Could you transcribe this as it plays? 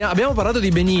Abbiamo parlato di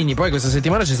Benigni, poi questa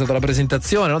settimana c'è stata la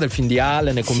presentazione, no, del film di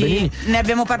Allen con Benigni. Ne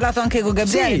abbiamo parlato anche con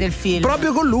Gabriele, sì, del film.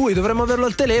 Proprio con lui, dovremmo averlo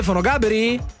al telefono.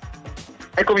 Gabri?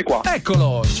 Eccomi qua.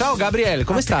 Eccolo, ciao Gabriele,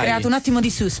 come stai? Ha creato un attimo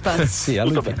di suspense. Sì, a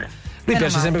lui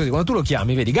piace sempre così, quando tu lo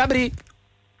chiami, vedi, Gabri?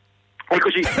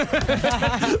 Eccoci.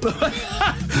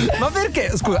 Ma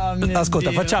perché? Scusa, ascolta,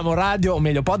 Dio. facciamo radio, o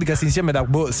meglio podcast insieme da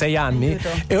 6 anni. Aiuto.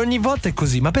 E ogni volta è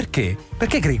così, ma perché?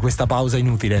 Perché crei questa pausa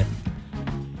inutile?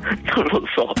 Non lo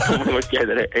so, non me lo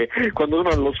chiedere. Quando uno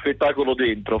ha lo spettacolo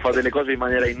dentro fa delle cose in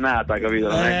maniera innata, capito?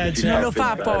 Non è che si Non lo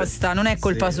fa apposta, non è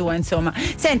colpa sua, insomma.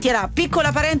 Senti, allora,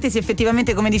 piccola parentesi,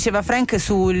 effettivamente, come diceva Frank,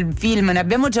 sul film ne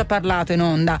abbiamo già parlato in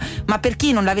onda, ma per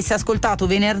chi non l'avesse ascoltato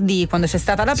venerdì, quando c'è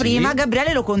stata la prima,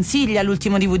 Gabriele lo consiglia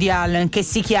l'ultimo di Woody Allen, che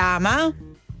si chiama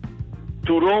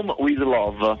To Rome with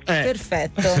Love.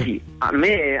 Perfetto. Sì, a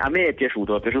me è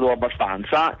piaciuto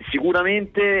abbastanza.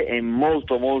 Sicuramente è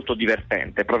molto molto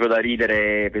divertente, proprio da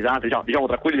ridere pesante, diciamo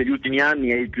tra quelli degli ultimi anni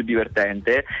è il più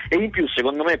divertente, e in più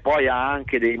secondo me poi ha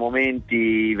anche dei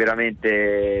momenti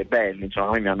veramente belli,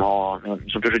 insomma, a me mi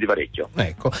sono piaciuti parecchio.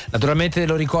 Ecco, naturalmente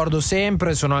lo ricordo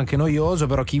sempre, sono anche noioso,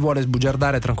 però chi vuole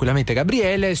sbugiardare tranquillamente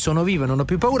Gabriele, sono vivo e non ho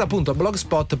più paura,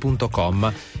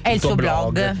 blogspot.com è il suo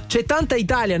blog. C'è tanta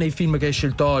Italia nei film che hai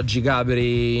scelto oggi,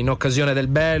 Gabri, in occasione del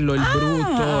bello, il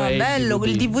brutto e bello,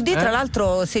 il DVD. Tra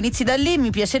l'altro, se inizi da lì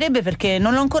mi piacerebbe, perché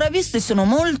non l'ho ancora visto e sono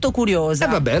molto curiosa.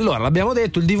 Vabbè, allora l'abbiamo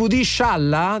detto, il DVD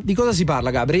Scialla, di cosa si parla,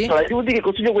 Gabri? Allora, il DVD che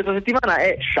consiglio questa settimana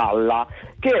è Scialla,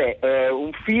 che è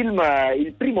un film,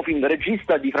 il primo film da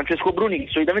regista di Francesco Bruni,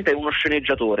 che solitamente è uno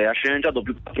sceneggiatore, ha sceneggiato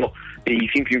più i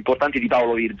film più importanti di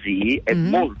Paolo Virzì, è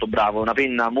molto bravo, una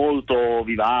penna molto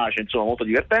vivace, insomma molto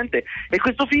divertente, e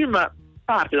questo film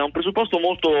parte da un presupposto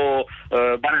molto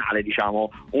banale, diciamo,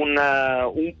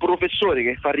 un professore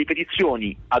che fa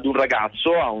ripetizioni ad un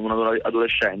ragazzo, a un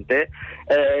adolescente,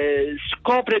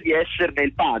 scopre di esserne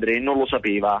il padre e non lo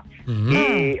sapeva,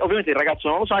 e ovviamente il ragazzo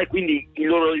non lo sa, e quindi il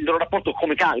loro rapporto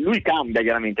come lui cambia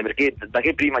chiaramente, perché da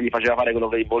che prima gli faceva fare quello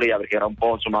che voleva, perché era un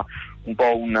po'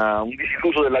 un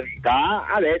disilluso della vita,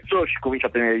 adesso ci comincia a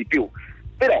tenere di più.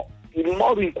 Però il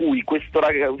modo in cui il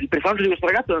personaggio di questo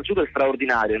ragazzo innanzitutto è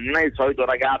straordinario, non è il solito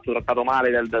ragazzo trattato male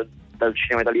dal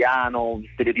cinema italiano,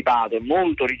 stereotipato, è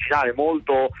molto originale,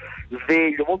 molto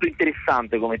sveglio, molto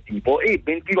interessante come tipo, e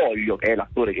Bentivoglio, che è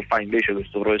l'attore che fa invece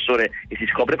questo professore che si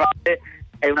scopre padre,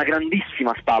 è una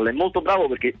grandissima spalla, è molto bravo,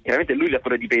 perché chiaramente lui è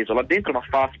l'attore di peso là dentro, ma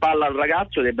fa la spalla al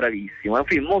ragazzo ed è bravissimo. È un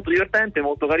film molto divertente,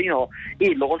 molto carino,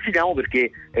 e lo consigliamo perché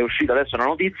è uscita adesso una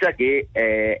notizia che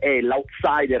è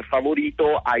l'outsider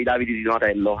favorito ai Davide di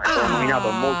Donatello, è stato nominato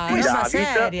a molti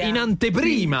David in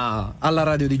anteprima alla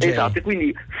Radio Deejay. Esatto, e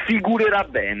quindi figurerà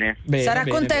bene. Sarà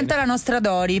contenta la nostra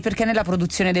Dori, perché nella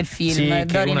produzione del film, sì,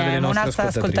 Dori è una delle nostre un'altra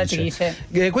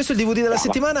ascoltatrice. Questo è il DVD della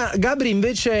settimana. Gabri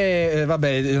invece,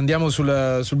 andiamo sul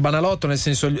banalotto, nel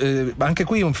senso, anche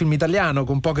qui un film italiano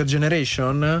con Poker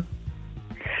Generation.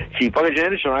 Sì, Poker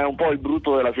Generation è un po' il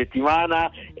brutto della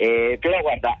settimana, però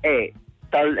guarda, è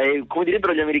come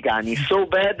direbbero gli americani, so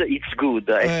bad it's good,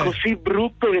 è così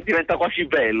brutto che diventa quasi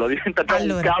bello, diventa già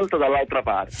un caldo dall'altra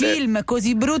parte. Film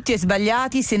così brutti e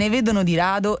sbagliati se ne vedono di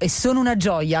rado e sono una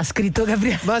gioia, ha scritto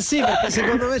Gabriele. Ma sì, perché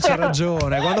secondo me c'ha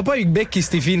ragione, quando poi becchi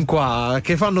sti film qua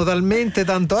che fanno talmente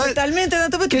tanto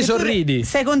che sorridi,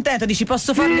 sei contento, dici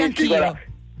posso farli anch'io.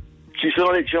 Ci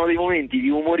sono dei momenti di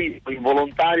umorismo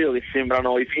involontario che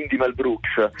sembrano i film di Mel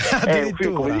Brooks. È un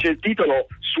film, come dice il titolo,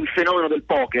 sul fenomeno del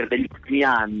poker degli ultimi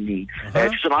anni.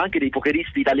 Ci sono anche dei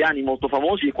pokeristi italiani molto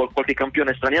famosi e qualche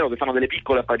campione straniero che fanno delle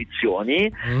piccole apparizioni,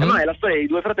 ma è la storia di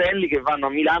due fratelli che vanno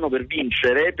a Milano per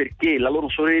vincere, perché la loro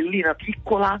sorellina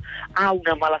piccola ha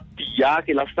una malattia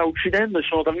che la sta uccidendo, e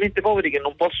sono talmente poveri che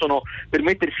non possono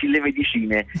permettersi le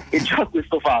medicine, e già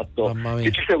questo fatto che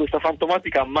ci sia questa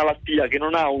fantomatica malattia che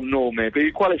non ha un nome, per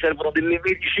il quale servono delle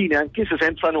medicine anche se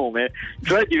senza nome,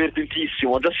 cioè è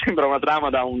divertentissimo, già sembra una trama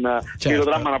da un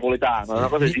melodramma napoletano, è una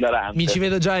cosa esilarante. Mi ci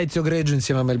vedo già Ezio Greggio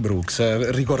insieme a Mel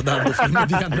Brooks, ricordando film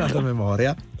di cantata a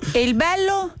memoria. E il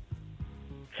bello?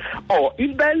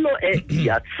 Il bello è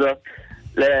Diaz.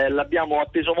 L'abbiamo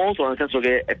atteso molto, nel senso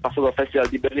che è passato al Festival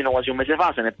di Berlino quasi un mese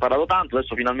fa, se ne è parlato tanto,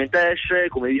 adesso finalmente esce.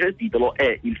 Come dice il titolo,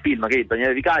 è il film che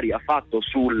Daniele Vicari ha fatto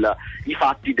sui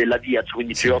fatti della Diaz,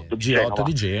 quindi G8 di Genova. G8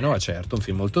 di Genova, certo, un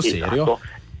film molto serio.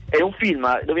 È un film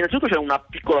dove innanzitutto c'è una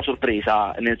piccola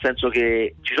sorpresa, nel senso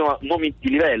che ci sono nomi di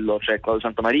livello, c'è Claudio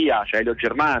Santamaria, c'è Elio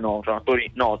Germano, sono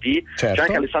attori noti, certo. C'è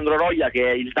anche Alessandro Roia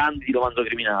che è il Dandy di Romanzo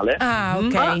Criminale. Ah,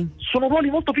 ok. Ma sono ruoli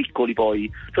molto piccoli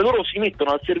poi, cioè loro si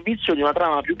mettono al servizio di una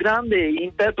trama più grande e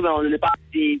interpretano delle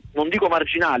parti, non dico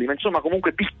marginali, ma insomma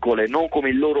comunque piccole, non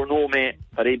come il loro nome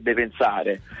farebbe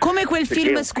pensare. Come quel Perché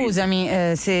film, è un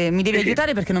scusami, se mi devi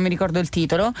aiutare perché non mi ricordo il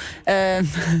titolo.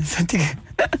 Senti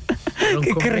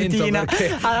che cretina.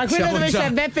 Allora, quello dove c'è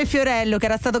Beppe Fiorello che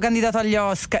era stato candidato agli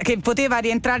Oscar, che poteva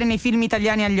rientrare nei film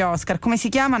italiani agli Oscar. Come si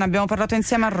chiama? Ne abbiamo parlato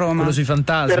insieme a Roma. Quello sui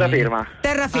fantasmi. Terraferma.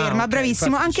 Terraferma,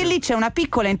 bravissimo. Anche lì c'è una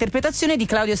piccola interpretazione di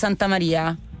Claudio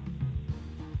Santamaria.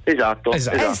 Esatto.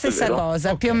 È la stessa cosa,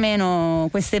 Okay. più o meno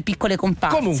queste piccole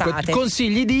comparsate. Comunque,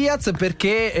 consigli Diaz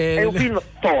perché È un film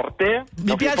forte,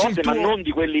 mi piace forte, il tuo... ma non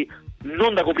di quelli,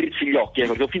 non da coprirsi gli occhi,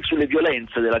 perché è un film sulle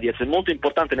violenze della Diaz. È molto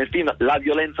importante nel film la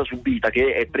violenza subita,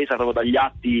 che è presa proprio dagli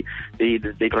atti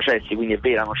dei processi, quindi è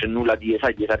vera, non c'è nulla di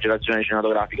esagerazione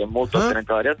cinematografica, è molto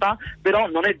attenente alla realtà, però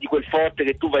non è di quel forte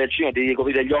che tu vai al cinema e ti devi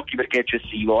coprire gli occhi perché è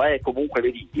eccessivo, è comunque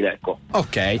vedibile, ecco.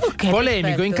 Ok, polemico,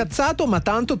 perfetto. Incazzato, ma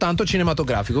tanto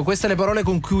cinematografico. Queste le parole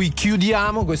con cui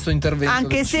chiudiamo questo intervento.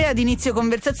 Anche se ad inizio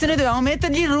conversazione dovevamo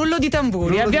mettergli il rullo di tamburi.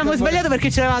 Rullo di Abbiamo tamburi. sbagliato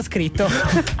perché ce l'aveva scritto.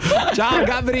 Ciao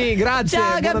Gabri, grazie.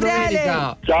 Ciao, buona Gabriele.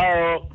 domenica. Ciao!